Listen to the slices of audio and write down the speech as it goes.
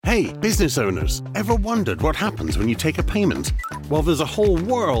Hey, business owners, ever wondered what happens when you take a payment? Well, there's a whole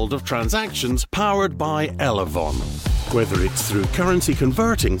world of transactions powered by Elavon. Whether it's through currency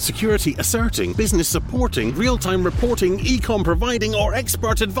converting, security asserting, business supporting, real-time reporting, e-com providing, or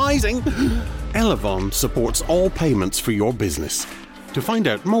expert advising, Elavon supports all payments for your business. To find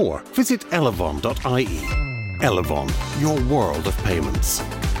out more, visit elavon.ie. Elavon, your world of payments.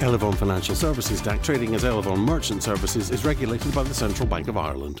 Elavon Financial Services DAC, trading as Elavon Merchant Services, is regulated by the Central Bank of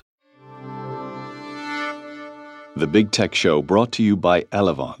Ireland. The Big Tech Show brought to you by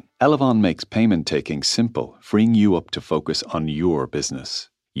Elavon. Elavon makes payment taking simple, freeing you up to focus on your business.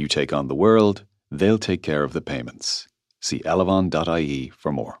 You take on the world, they'll take care of the payments. See elavon.ie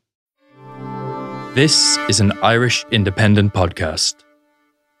for more. This is an Irish independent podcast.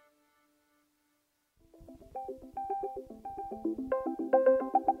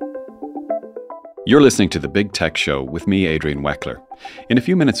 You're listening to The Big Tech Show with me, Adrian Weckler. In a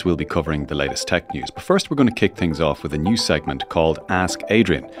few minutes, we'll be covering the latest tech news. But first, we're going to kick things off with a new segment called Ask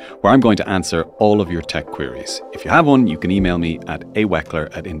Adrian, where I'm going to answer all of your tech queries. If you have one, you can email me at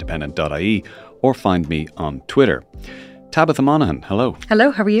aweckler@independent.ie or find me on Twitter. Tabitha Monaghan, hello.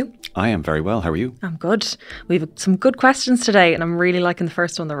 Hello, how are you? I am very well. How are you? I'm good. We have some good questions today, and I'm really liking the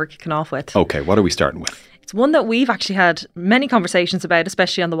first one that we're kicking off with. Okay, what are we starting with? It's one that we've actually had many conversations about,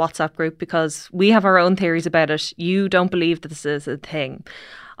 especially on the WhatsApp group, because we have our own theories about it. You don't believe that this is a thing.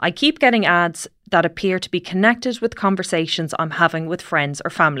 I keep getting ads that appear to be connected with conversations I'm having with friends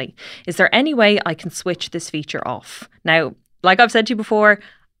or family. Is there any way I can switch this feature off? Now, like I've said to you before,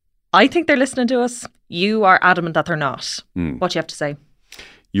 I think they're listening to us. You are adamant that they're not. What do you have to say?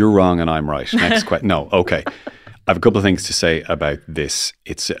 You're wrong and I'm right. Next question. No, okay. I have a couple of things to say about this.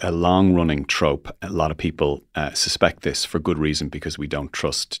 It's a long-running trope. A lot of people suspect this for good reason because we don't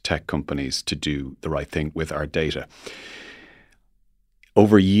trust tech companies to do the right thing with our data.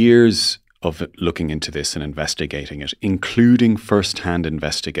 Over years of looking into this and investigating it, including first-hand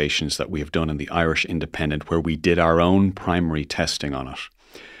investigations that we have done in the Irish Independent where we did our own primary testing on it,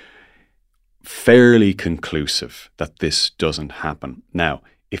 fairly conclusive that this doesn't happen. Now,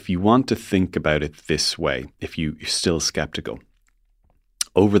 if you want to think about it this way, if you're still skeptical,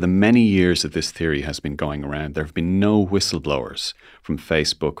 over the many years that this theory has been going around, there have been no whistleblowers from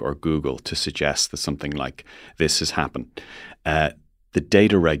Facebook or Google to suggest that something like this has happened. The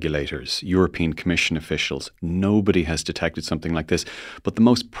data regulators, European Commission officials, nobody has detected something like this. But the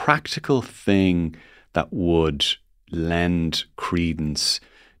most practical thing that would lend credence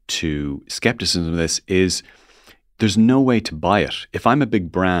to skepticism of this is there's no way to buy it. If I'm a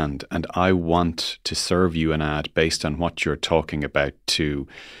big brand and I want to serve you an ad based on what you're talking about to,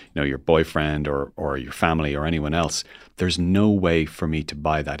 your boyfriend or your family or anyone else, there's no way for me to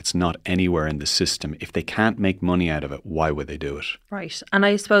buy that. It's not anywhere in the system. If they can't make money out of it, why would they do it? Right. And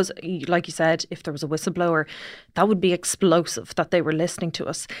I suppose, like you said, if there was a whistleblower, that would be explosive that they were listening to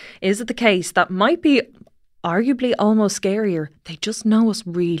us. Is it the case that might be arguably almost scarier? They just know us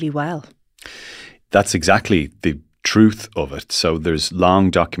really well. That's exactly the truth of it. So there's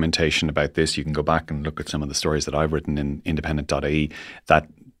long documentation about this. You can go back and look at some of the stories that I've written in independent.ie, that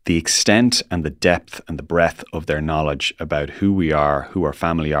the extent and the depth and the breadth of their knowledge about who we are, who our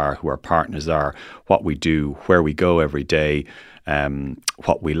family are, who our partners are, what we do, where we go every day,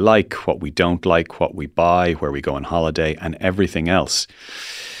 what we like, what we don't like, what we buy, where we go on holiday, and everything else.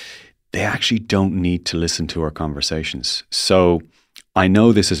 They actually don't need to listen to our conversations. So I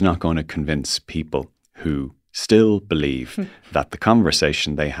know this is not going to convince people who still believe that the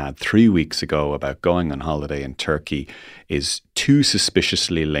conversation they had 3 weeks ago about going on holiday in Turkey is too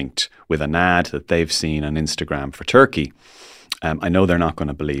suspiciously linked with an ad that they've seen on Instagram for Turkey. I know they're not going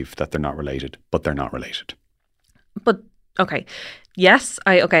to believe that they're not related, but they're not related. But, okay. Yes,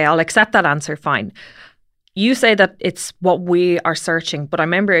 I'll accept that answer, fine. You say that it's what we are searching, but I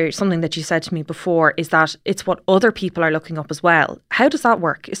remember something that you said to me before is that it's what other people are looking up as well. How does that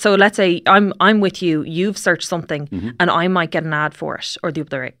work? So let's say I'm with you, you've searched something and I might get an ad for it, or the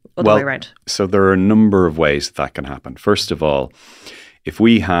other way around. So there are a number of ways that can happen. First of all, if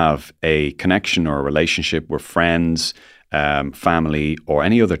we have a connection or a relationship, we're friends, family, or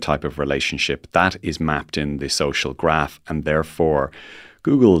any other type of relationship, that is mapped in the social graph, and therefore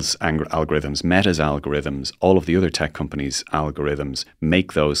Google's algorithms, Meta's algorithms, all of the other tech companies' algorithms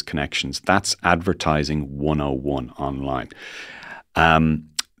make those connections. That's advertising 101 online.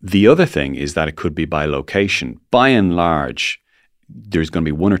 The other thing is that it could be by location. By and large, there's going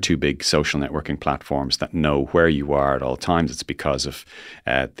to be one or two big social networking platforms that know where you are at all times. It's because of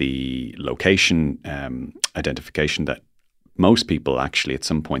the location identification that most people actually at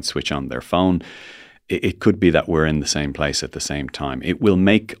some point switch on their phone. it could be that we're in the same place at the same time. It will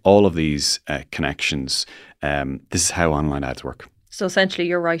make all of these connections. This is how online ads work. So essentially,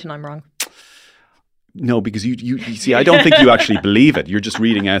 you're right and I'm wrong. No, because you see, I don't think you actually believe it. You're just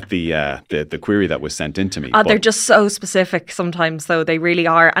reading out the query that was sent into me. They're just so specific sometimes, though. They really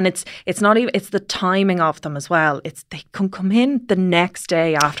are. And it's not even, it's the timing of them as well. They can come in the next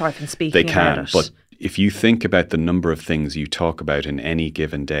day after I've been speaking about it. But if you think about the number of things you talk about in any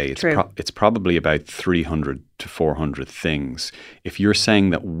given day, it's probably about 300 to 400 things. If you're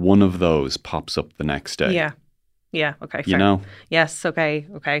saying that one of those pops up the next day. Yeah, okay, fair. You know? Yes, okay.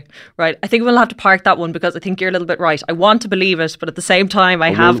 Right. I think we'll have to park that one because I think you're a little bit right. I want to believe it, but at the same time,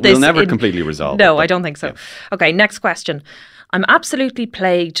 We'll never completely resolve it. No, I don't think so. Yeah. Okay, next question. I'm absolutely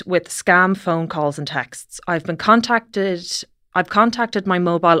plagued with scam phone calls and texts. I've contacted my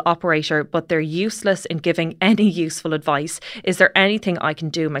mobile operator, but they're useless in giving any useful advice. Is there anything I can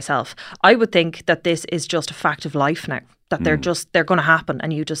do myself? I would think that this is just a fact of life now, that they're going to happen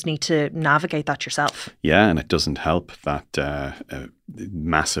and you just need to navigate that yourself. Yeah, and it doesn't help that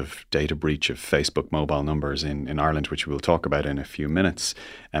massive data breach of Facebook mobile numbers in Ireland, which we'll talk about in a few minutes,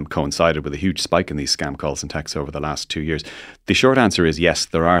 coincided with a huge spike in these scam calls and texts over the last 2 years. The short answer is yes,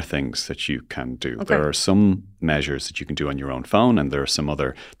 there are things that you can do. Okay. There are some measures that you can do on your own phone, and there are some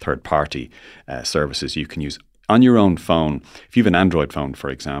other third-party services you can use. On your own phone, if you have an Android phone, for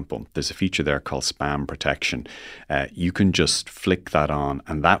example, there's a feature there called spam protection. You can just flick that on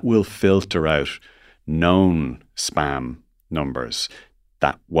and that will filter out known spam numbers.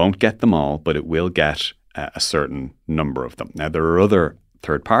 That won't get them all, but it will get a certain number of them. Now, there are other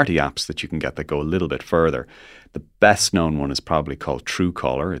third-party apps that you can get that go a little bit further. The best known one is probably called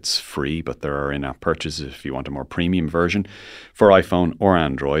Truecaller. It's free, but there are in-app purchases if you want a more premium version for iPhone or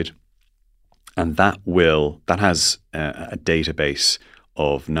Android. And that has a database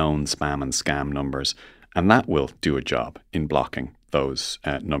of known spam and scam numbers, and that will do a job in blocking those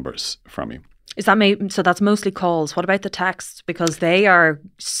numbers from you. Is that so? That's mostly calls. What about the texts? Because they are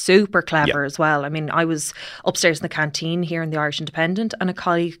super clever as well. I mean, I was upstairs in the canteen here in the Irish Independent, and a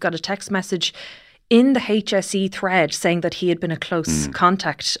colleague got a text message in the HSE thread saying that he had been a close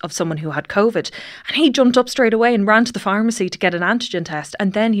contact of someone who had COVID. And he jumped up straight away and ran to the pharmacy to get an antigen test.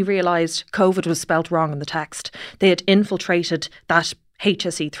 And then he realised COVID was spelt wrong in the text. They had infiltrated that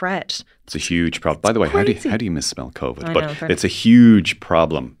HSE thread. It's a huge problem. By the way, how do you misspell COVID? I But know, it's a huge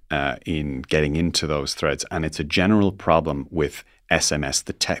problem in getting into those threads. And it's a general problem with SMS,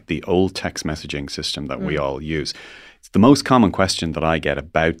 the old text messaging system that we all use. The most common question that I get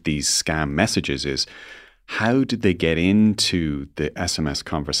about these scam messages is, how did they get into the SMS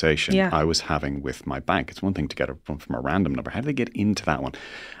conversation I was having with my bank? It's one thing to get it from a random number. How did they get into that one?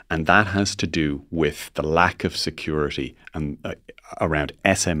 And that has to do with the lack of security and around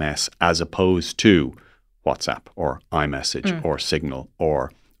SMS as opposed to WhatsApp or iMessage or Signal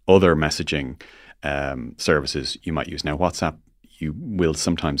or other messaging services you might use. Now, WhatsApp, you will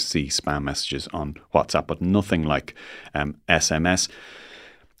sometimes see spam messages on WhatsApp, but nothing like SMS.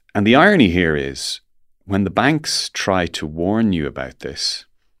 And the irony here is when the banks try to warn you about this,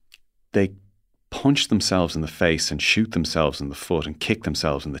 they punch themselves in the face and shoot themselves in the foot and kick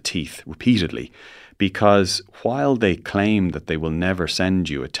themselves in the teeth repeatedly. Because while they claim that they will never send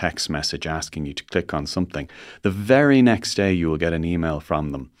you a text message asking you to click on something, the very next day you will get an email from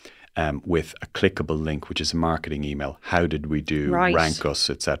them with a clickable link, which is a marketing email. How did we do? Right. Rank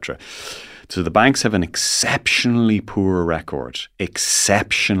us, etc. So the banks have an exceptionally poor record,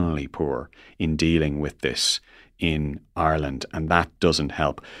 exceptionally poor in dealing with this in Ireland, and that doesn't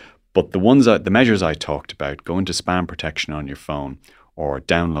help. But the measures I talked about, go into spam protection on your phone or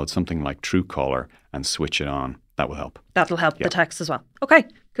download something like Truecaller and switch it on. That will help. That'll help the text as well. Okay,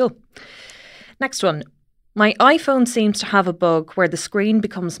 cool. Next one. My iPhone seems to have a bug where the screen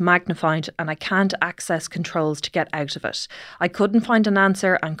becomes magnified and I can't access controls to get out of it. I couldn't find an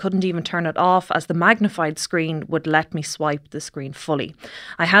answer and couldn't even turn it off as the magnified screen would let me swipe the screen fully.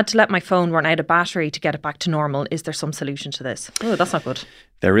 I had to let my phone run out of battery to get it back to normal. Is there some solution to this? Oh, that's not good.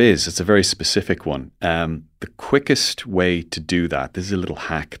 There is. It's a very specific one. The quickest way to do that, this is a little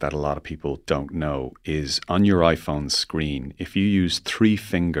hack that a lot of people don't know, is on your iPhone screen, if you use 3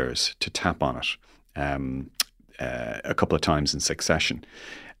 fingers to tap on it, a couple of times in succession,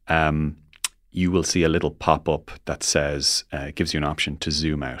 you will see a little pop-up that says, gives you an option to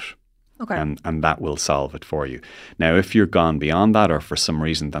zoom out. Okay. And that will solve it for you. Now, if you're gone beyond that or for some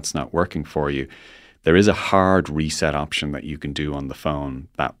reason that's not working for you, there is a hard reset option that you can do on the phone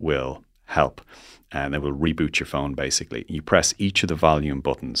that will help. And it will reboot your phone, basically. You press each of the volume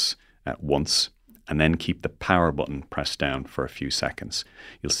buttons at once, and then keep the power button pressed down for a few seconds.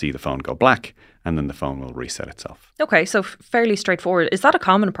 You'll see the phone go black, and then the phone will reset itself. Okay, so fairly straightforward. Is that a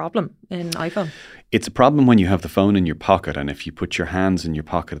common problem in iPhone? It's a problem when you have the phone in your pocket, and if you put your hands in your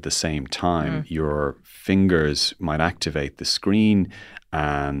pocket at the same time, your fingers might activate the screen,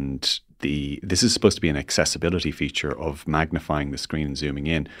 and this is supposed to be an accessibility feature of magnifying the screen and zooming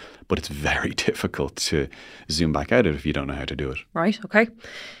in, but it's very difficult to zoom back out of it if you don't know how to do it. Right, okay.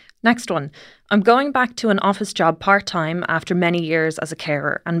 Next one. I'm going back to an office job part-time after many years as a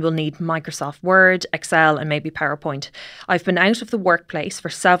carer and will need Microsoft Word, Excel and maybe PowerPoint. I've been out of the workplace for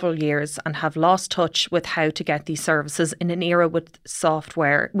several years and have lost touch with how to get these services in an era with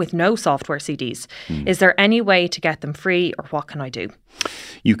no software CDs. Is there any way to get them free, or what can I do?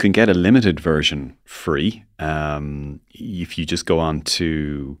 You can get a limited version free. If you just go on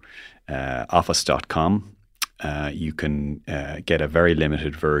to office.com, you can get a very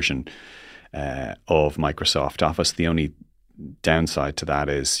limited version of Microsoft Office. The only downside to that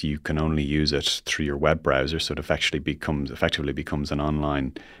is you can only use it through your web browser, so it effectively becomes an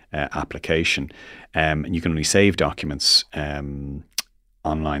online application, and you can only save documents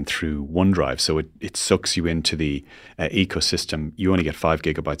online through OneDrive. So it sucks you into the ecosystem. You only get 5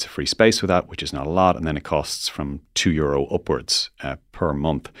 gigabytes of free space with that, which is not a lot, and then it costs from €2 upwards per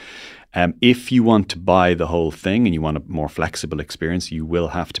month. If you want to buy the whole thing and you want a more flexible experience, you will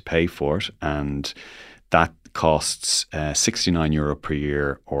have to pay for it, and that costs €69 per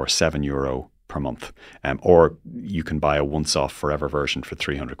year or €7 per month. Or you can buy a once-off forever version for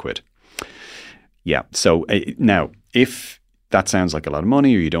 £300. Yeah. So now, if that sounds like a lot of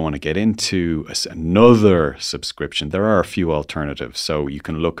money, or you don't want to get into another subscription, there are a few alternatives. So you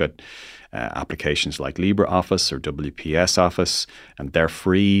can look at applications like LibreOffice or WPS Office, and they're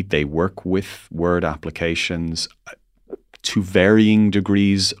free. They work with Word applications to varying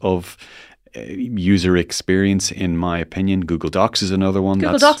degrees of user experience, in my opinion. Google Docs is another one.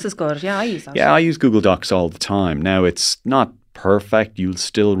 Google Docs is good. Yeah, I use that. Yeah, I use Google Docs all the time. Now, it's not perfect. You'll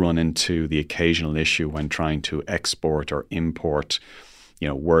still run into the occasional issue when trying to export or import,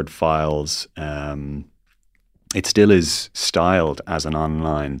 Word files. It still is styled as an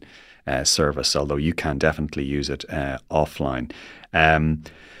online service, although you can definitely use it offline.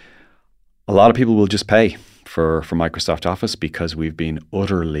 A lot of people will just pay for Microsoft Office because we've been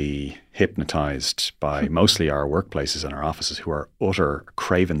utterly hypnotized by mostly our workplaces and our offices, who are utter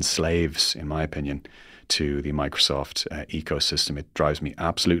craven slaves, in my opinion, to the Microsoft ecosystem. It drives me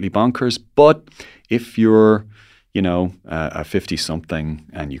absolutely bonkers. But if you're, a 50-something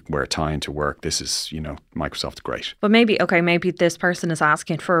and you can wear a tie into work, this is, Microsoft's great. But maybe this person is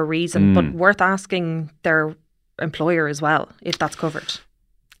asking for a reason, but worth asking their employer as well, if that's covered.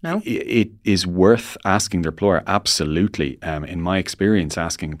 No? It is worth asking their employer, absolutely. In my experience,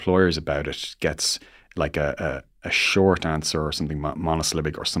 asking employers about it gets like a short answer or something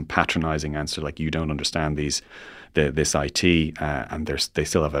monosyllabic, or some patronizing answer like, you don't understand this IT, and they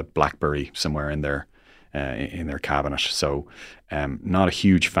still have a BlackBerry somewhere in their cabinet. So not a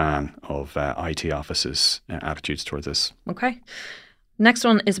huge fan of IT offices' attitudes towards this. Okay. Next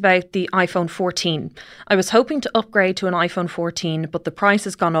one is about the iPhone 14. I was hoping to upgrade to an iPhone 14, but the price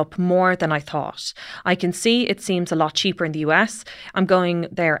has gone up more than I thought. I can see it seems a lot cheaper in the US. I'm going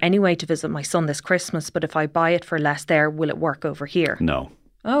there anyway to visit my son this Christmas, but if I buy it for less there, will it work over here? No.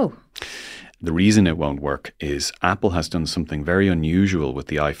 Oh. The reason it won't work is Apple has done something very unusual with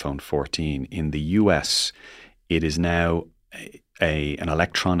the iPhone 14. In the US, it is now an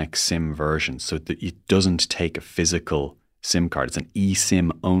electronic SIM version, so that it doesn't take a physical SIM card. It's an eSIM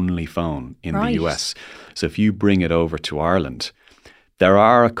only phone in the US. So if you bring it over to Ireland, there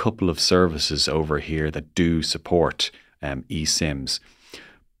are a couple of services over here that do support eSIMs,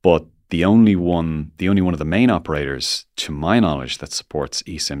 but the only one of the main operators, to my knowledge, that supports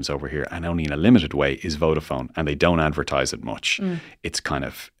eSIMs over here, and only in a limited way, is Vodafone, and they don't advertise it much. It's kind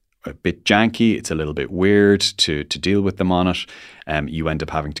of a bit janky. It's a little bit weird to deal with them on it. You end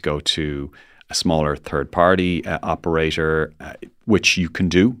up having to go to a smaller third-party operator, which you can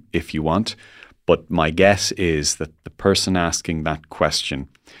do if you want. But my guess is that the person asking that question,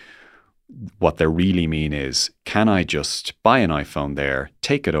 what they really mean is, can I just buy an iPhone there,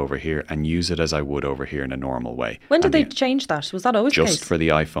 take it over here, and use it as I would over here in a normal way? When did they change that? Was that always the case? Just for the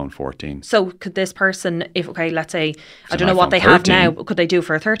iPhone 14. So could this person, let's say, I don't know what they have now, but could they do it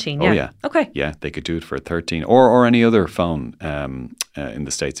for a 13? Yeah. Oh, yeah. Okay. Yeah, they could do it for a 13 or any other phone in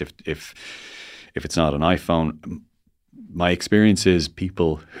the States. If it's not an iPhone, my experience is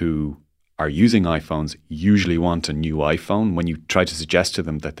people who are using iPhones usually want a new iPhone. When you try to suggest to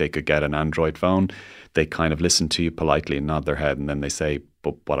them that they could get an Android phone, they kind of listen to you politely and nod their head, and then they say,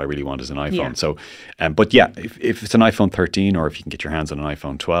 but what I really want is an iPhone. Yeah. So, but yeah, if it's an iPhone 13 or if you can get your hands on an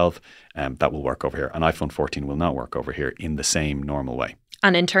iPhone 12, that will work over here. An iPhone 14 will not work over here in the same normal way.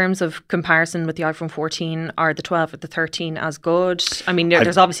 And in terms of comparison with the iPhone 14, are the 12 or the 13 as good? I mean,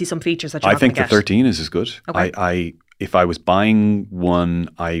 there's obviously some features that you're I not think going the to get. 13 is as good. Okay. If I was buying one,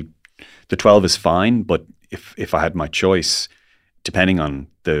 the 12 is fine, but if I had my choice, depending on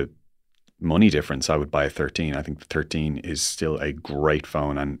the money difference, I would buy a 13. I think the 13 is still a great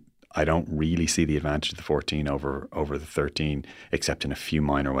phone, and I don't really see the advantage of the 14 over the 13, except in a few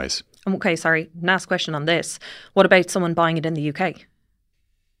minor ways. Okay, sorry. Last question on this. What about someone buying it in the UK?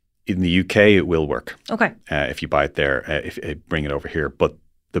 In the UK, it will work. Okay. If you buy it there, if bring it over here. But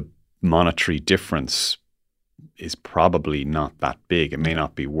the monetary difference is probably not that big. It may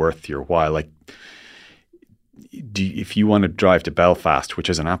not be worth your while. Like, if you want to drive to Belfast, which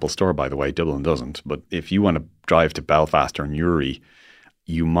is an Apple store, by the way, Dublin doesn't, but if you want to drive to Belfast or Newry,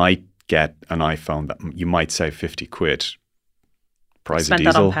 you might get an iPhone that you might save 50 quid. Price of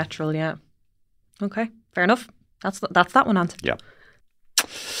diesel. Spend that on petrol, yeah. Okay, fair enough. That's that one, Ant. Yeah.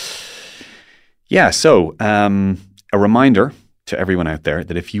 Yeah, so a reminder to everyone out there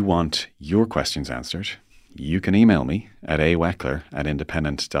that if you want your questions answered, you can email me at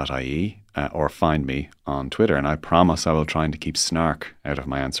aweckler@independent.ie or find me on Twitter. And I promise I will try to keep snark out of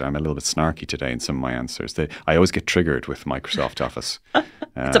my answer. I'm a little bit snarky today in some of my answers. I always get triggered with Microsoft Office.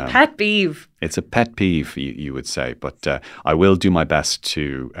 It's a pet peeve. It's a pet peeve, you would say. But I will do my best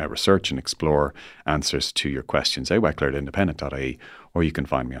to research and explore answers to your questions. aweckler@independent.ie, or you can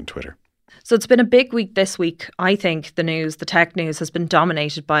find me on Twitter. So it's been a big week this week. I think the tech news has been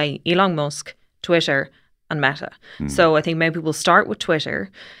dominated by Elon Musk, Twitter, and Meta. So I think maybe we'll start with Twitter.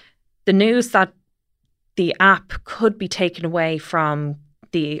 The news that the app could be taken away from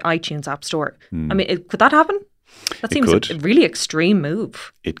the iTunes App Store. I mean, could that happen? That seems a really extreme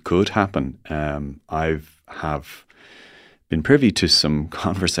move. It could happen. I have been privy to some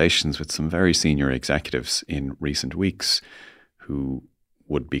conversations with some very senior executives in recent weeks who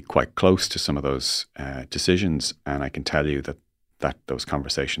would be quite close to some of those decisions. And I can tell you that those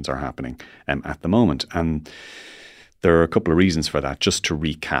conversations are happening at the moment. And there are a couple of reasons for that. Just to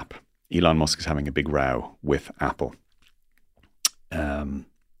recap, Elon Musk is having a big row with Apple.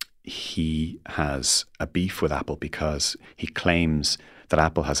 He has a beef with Apple because he claims that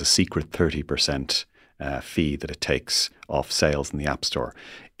Apple has a secret 30% fee that it takes off sales in the App Store.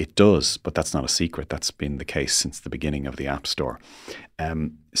 It does, but that's not a secret. That's been the case since the beginning of the App Store.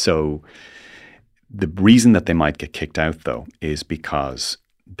 So the reason that they might get kicked out, though, is because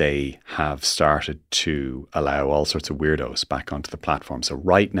they have started to allow all sorts of weirdos back onto the platform. So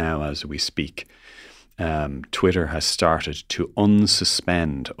right now, as we speak, Twitter has started to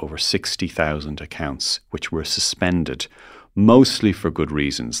unsuspend over 60,000 accounts, which were suspended mostly for good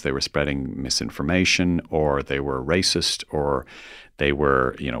reasons. They were spreading misinformation, or they were racist, or they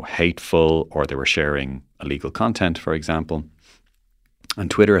were, hateful, or they were sharing illegal content, for example.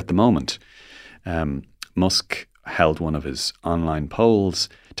 And Twitter at the moment, Musk held one of his online polls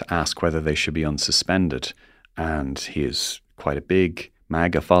to ask whether they should be unsuspended. And he is quite a big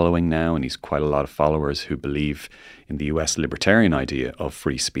MAGA following now, and he's quite a lot of followers who believe in the US libertarian idea of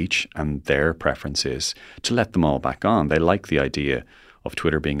free speech, and their preference is to let them all back on. They like the idea of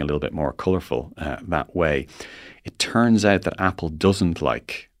Twitter being a little bit more colourful that way. It turns out that Apple doesn't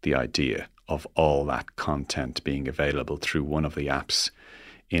like the idea of all that content being available through one of the apps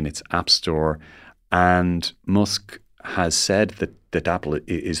in its App Store. And Musk has said that Apple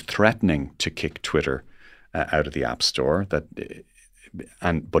is threatening to kick Twitter out of the App Store, but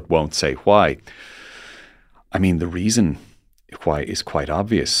won't say why. I mean, the reason why is quite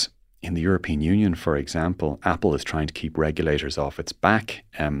obvious. In the European Union, for example, Apple is trying to keep regulators off its back.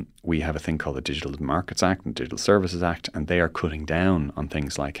 We have a thing called the Digital Markets Act and Digital Services Act, and they are cutting down on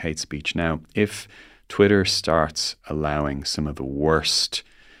things like hate speech. Now, if Twitter starts allowing some of the worst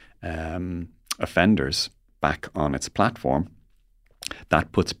offenders back on its platform,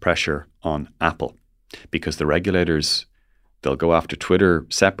 that puts pressure on Apple, because the regulators, they'll go after Twitter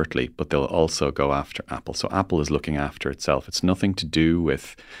separately, but they'll also go after Apple. So Apple is looking after itself. It's nothing to do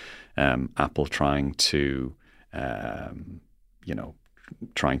with Apple trying to,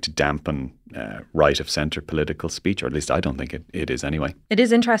 trying to dampen right of centre political speech, or at least I don't think it is anyway. It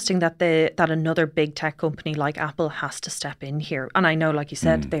is interesting that another big tech company like Apple has to step in here. And I know, like you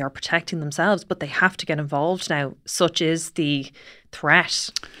said, they are protecting themselves, but they have to get involved now. Such is the threat.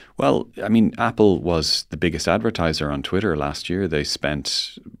 Well, I mean, Apple was the biggest advertiser on Twitter last year. They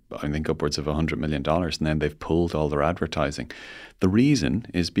spent I think, upwards of $100 million, and then they've pulled all their advertising. The reason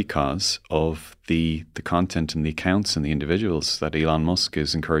is because of the content and the accounts and the individuals that Elon Musk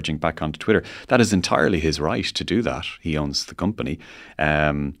is encouraging back onto Twitter. That is entirely his right to do that. He owns the company.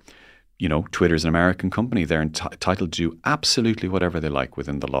 Twitter's an American company. They're entitled to do absolutely whatever they like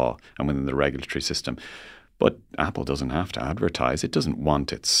within the law and within the regulatory system. But Apple doesn't have to advertise. It doesn't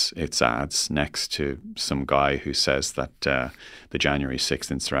want its ads next to some guy who says that the January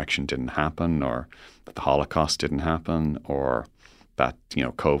 6th insurrection didn't happen, or that the Holocaust didn't happen, or that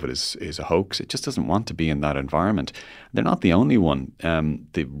COVID is a hoax. It just doesn't want to be in that environment. They're not the only one.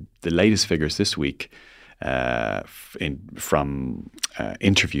 The latest figures this week from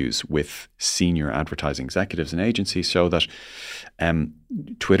interviews with senior advertising executives and agencies show that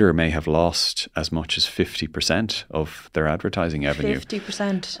Twitter may have lost as much as 50% of their advertising revenue.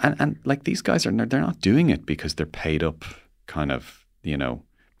 50%. And like, these guys they're not doing it because they're paid up kind of,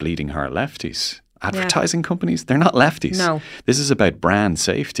 bleeding heart lefties. Advertising companies, they're not lefties. No. This is about brand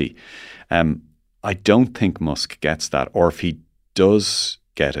safety. I don't think Musk gets that, or if he does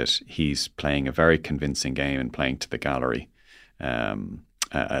get it, he's playing a very convincing game and playing to the gallery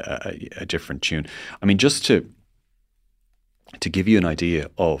a different tune. I mean, just to give you an idea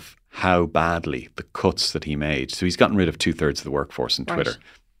of how badly the cuts that he made. So he's gotten rid of 2/3 of the workforce in Twitter,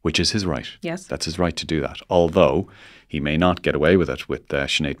 which is his right. Yes. That's his right to do that. Although he may not get away with it with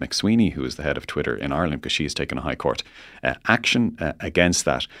Sinead McSweeney, who is the head of Twitter in Ireland, because she has taken a high court action against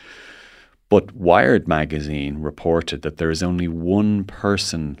that. But Wired magazine reported that there is only one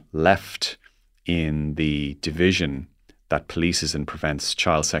person left in the division that polices and prevents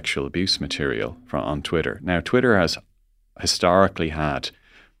child sexual abuse material on Twitter. Now, Twitter has historically had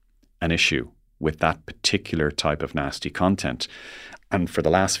an issue with that particular type of nasty content. And for the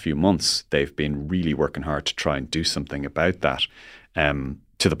last few months, they've been really working hard to try and do something about that,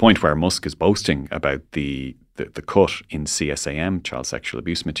 to the point where Musk is boasting about the cut in CSAM, child sexual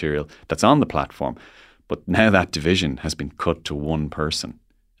abuse material, that's on the platform. But now that division has been cut to one person.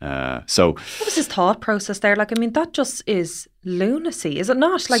 So what was his thought process there? Like, I mean, that just is lunacy, is it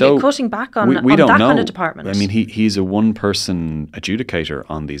not? Like, so cutting back on we don't that know. kind of department. I mean, he's a one-person adjudicator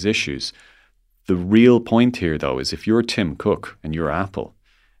on these issues. The real point here, though, is if you're Tim Cook and you're Apple,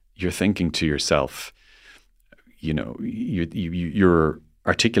 you're thinking to yourself, you're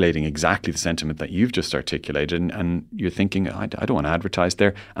articulating exactly the sentiment that you've just articulated, and you're thinking, I don't want to advertise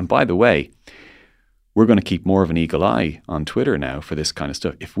there. And by the way, we're going to keep more of an eagle eye on Twitter now for this kind of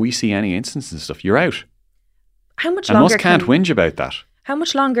stuff. If we see any instances of stuff, you're out. How much and longer Musk can't whinge about that. How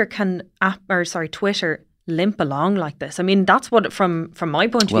much longer can Twitter limp along like this? I mean, that's what, from my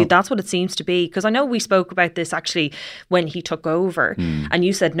point of view, that's what it seems to be. Because I know we spoke about this actually when he took over, and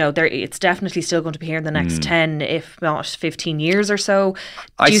you said, no, it's definitely still going to be here in the next 10, if not 15 years or so.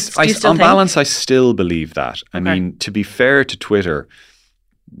 Do you still on think? balance, I still believe that. I mean, to be fair to Twitter,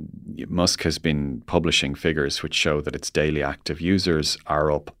 Musk has been publishing figures which show that its daily active users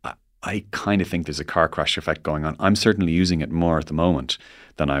are up. I kind of think there's a car crash effect going on. I'm certainly using it more at the moment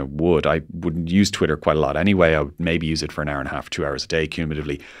than I would. I wouldn't use Twitter quite a lot anyway. I would maybe use it for an hour and a half, 2 hours a day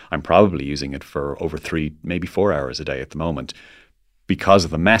cumulatively. I'm probably using it for over 3, maybe 4 hours a day at the moment because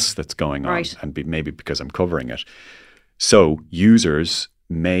of the mess that's going on, and maybe because I'm covering it. So users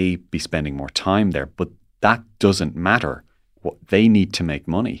may be spending more time there, but that doesn't matter. They need to make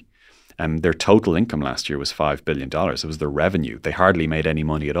money. Their total income last year was $5 billion. It was their revenue. They hardly made any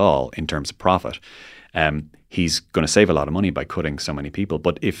money at all in terms of profit. He's going to save a lot of money by cutting so many people.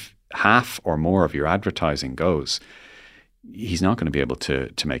 But if half or more of your advertising goes, he's not going to be able to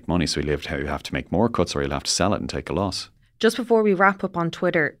make money. So he'll have to make more cuts, or he'll have to sell it and take a loss. Just before we wrap up on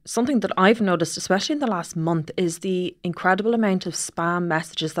Twitter, something that I've noticed, especially in the last month, is the incredible amount of spam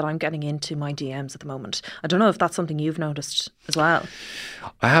messages that I'm getting into my DMs at the moment. I don't know if that's something you've noticed as well.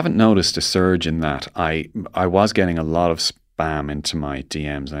 I haven't noticed a surge in that. I was getting a lot of spam into my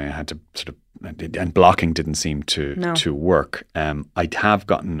DMs, and I had to and blocking didn't seem to work. I have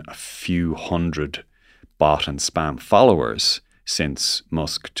gotten a few hundred bot and spam followers since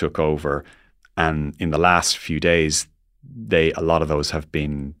Musk took over, and in the last few days, a lot of those have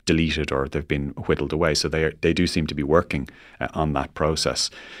been deleted or they've been whittled away. So they do seem to be working on that process.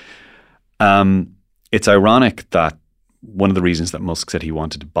 It's ironic that one of the reasons that Musk said he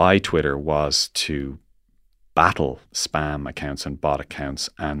wanted to buy Twitter was to battle spam accounts and bot accounts.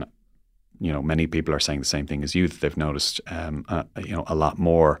 And, many people are saying the same thing as you, that they've noticed, a lot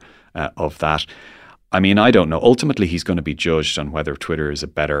more of that. I mean, I don't know. Ultimately, he's going to be judged on whether Twitter is a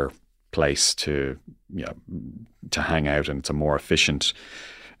better place to hang out, and it's a more efficient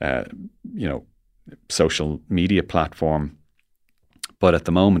social media platform. But at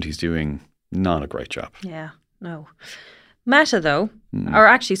the moment, he's doing not a great job. Yeah, no. Meta, though, or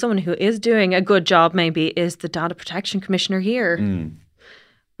actually someone who is doing a good job maybe, is the Data Protection Commissioner here.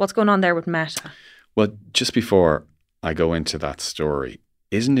 What's going on there with Meta? Well, just before I go into that story,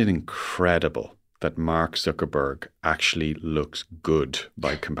 isn't it incredible that Mark Zuckerberg actually looks good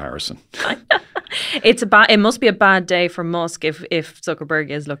by comparison? It must be a bad day for Musk if Zuckerberg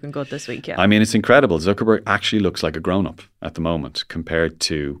is looking good this week. Yeah, I mean, it's incredible. Zuckerberg actually looks like a grown-up at the moment compared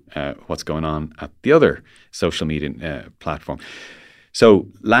to what's going on at the other social media platform. So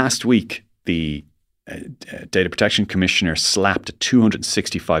last week, the Data Protection Commissioner slapped a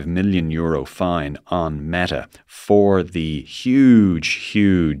 €265 million fine on Meta for the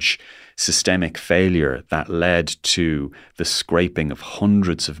huge systemic failure that led to the scraping of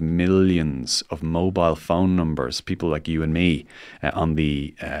hundreds of millions of mobile phone numbers, people like you and me,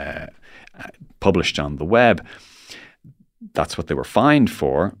 published on the web. That's what they were fined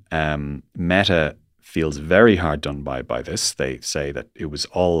for. Meta feels very hard done by this. They say that it was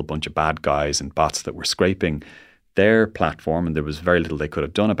all a bunch of bad guys and bots that were scraping their platform, and there was very little they could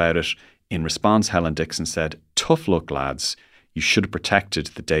have done about it. In response, Helen Dixon said, "Tough luck, lads. You should have protected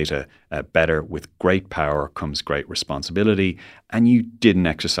the data better. With great power comes great responsibility, and you didn't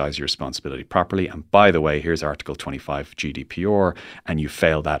exercise your responsibility properly. And by the way, here's Article 25 GDPR, and you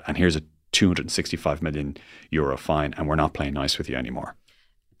failed that. And here's a €265 million fine, and we're not playing nice with you anymore."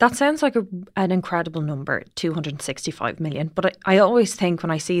 That sounds like an incredible number, 265 million. But I always think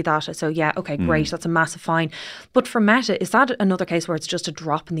when I see that, so yeah, okay, great, that's a massive fine. But for Meta, is that another case where it's just a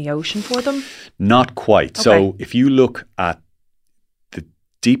drop in the ocean for them? Not quite. Okay. So if you look at the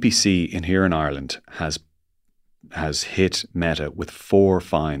DPC here in Ireland has hit Meta with 4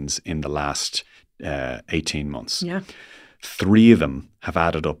 fines in the last 18 months. Yeah. 3 of them have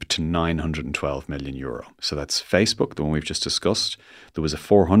added up to €912 million. So that's Facebook, the one we've just discussed. There was a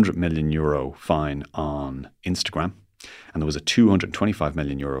 €400 million fine on Instagram, and there was a €225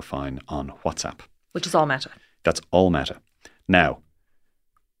 million fine on WhatsApp. Which is all Meta. That's all Meta. Now,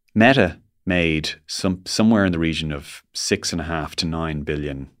 Meta made somewhere in the region of 6.5 to 9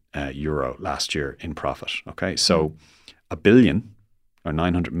 billion euro last year in profit. Okay, so a billion or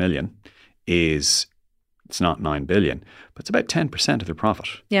 900 million is, it's not 9 billion, but it's about 10% of their profit.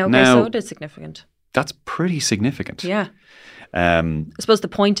 Yeah, okay, now, so it is significant. That's pretty significant. Yeah. I suppose the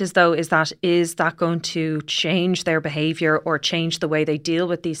point is that going to change their behaviour or change the way they deal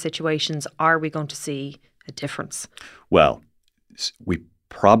with these situations? Are we going to see a difference? Well, we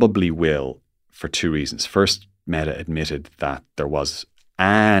probably will for 2 reasons. First, Meta admitted that there was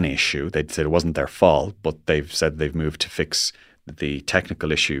an issue. They said it wasn't their fault, but they've said they've moved to fix the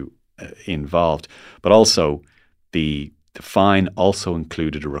technical issue involved. But also, the fine also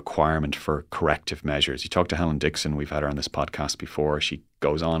included a requirement for corrective measures. You talk to Helen Dixon, we've had her on this podcast before. She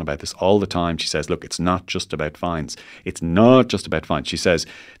goes on about this all the time. She says, look, it's not just about fines. It's not just about fines. She says,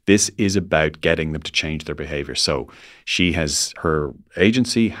 this is about getting them to change their behavior. So her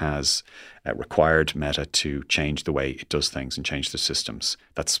agency has required Meta to change the way it does things and change the systems.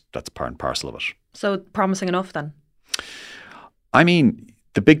 That's part and parcel of it. So promising enough then? I mean,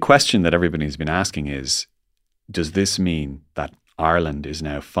 the big question that everybody's been asking is, does this mean that Ireland is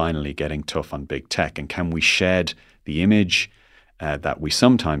now finally getting tough on big tech? And can we shed the image that we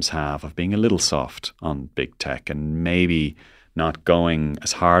sometimes have of being a little soft on big tech and maybe not going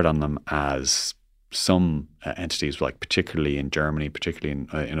as hard on them as some entities, like particularly in Germany, particularly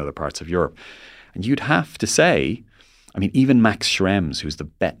in other parts of Europe? And you'd have to say, I mean, even Max Schrems, who's the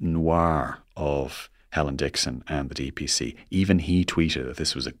bête noire of Helen Dixon and the DPC, even he tweeted that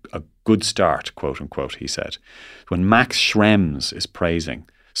this was a good start, quote unquote, he said. When Max Schrems is praising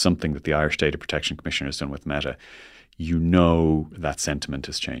something that the Irish Data Protection Commissioner has done with Meta, you know that sentiment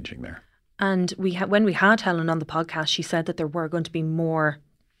is changing there. And when we had Helen on the podcast, she said that there were going to be more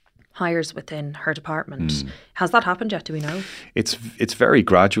hires within her department. Has that happened yet? Do we know? It's very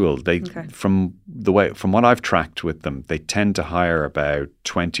gradual. From what I've tracked with them, they tend to hire about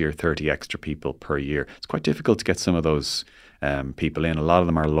 20 or 30 extra people per year. It's quite difficult to get some of those people in. A lot of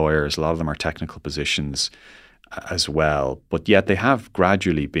them are lawyers. A lot of them are technical positions as well. But yet they have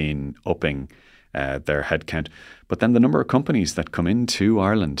gradually been upping their headcount. But then the number of companies that come into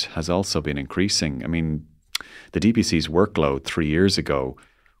Ireland has also been increasing. I mean, the DPC's workload 3 years ago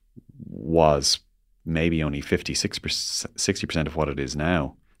was maybe only 60% of what it is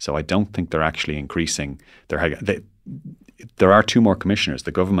now. So I don't think they're actually increasing their headcount. There are 2 more commissioners.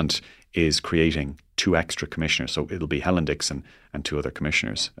 The government is creating 2 extra commissioners. So it'll be Helen Dixon and 2 other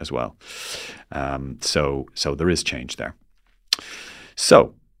commissioners as well. So there is change there.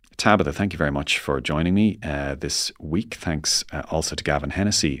 So Tabitha, thank you very much for joining me this week. Thanks also to Gavin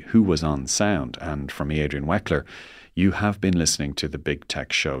Hennessy, who was on sound. And from me, Adrian Weckler, you have been listening to The Big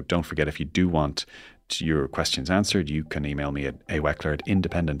Tech Show. Don't forget, if you do want your questions answered, you can email me at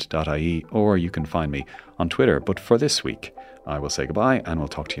aweckler@independent.ie, or you can find me on Twitter. But for this week, I will say goodbye and we'll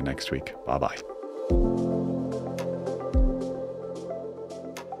talk to you next week. Bye-bye.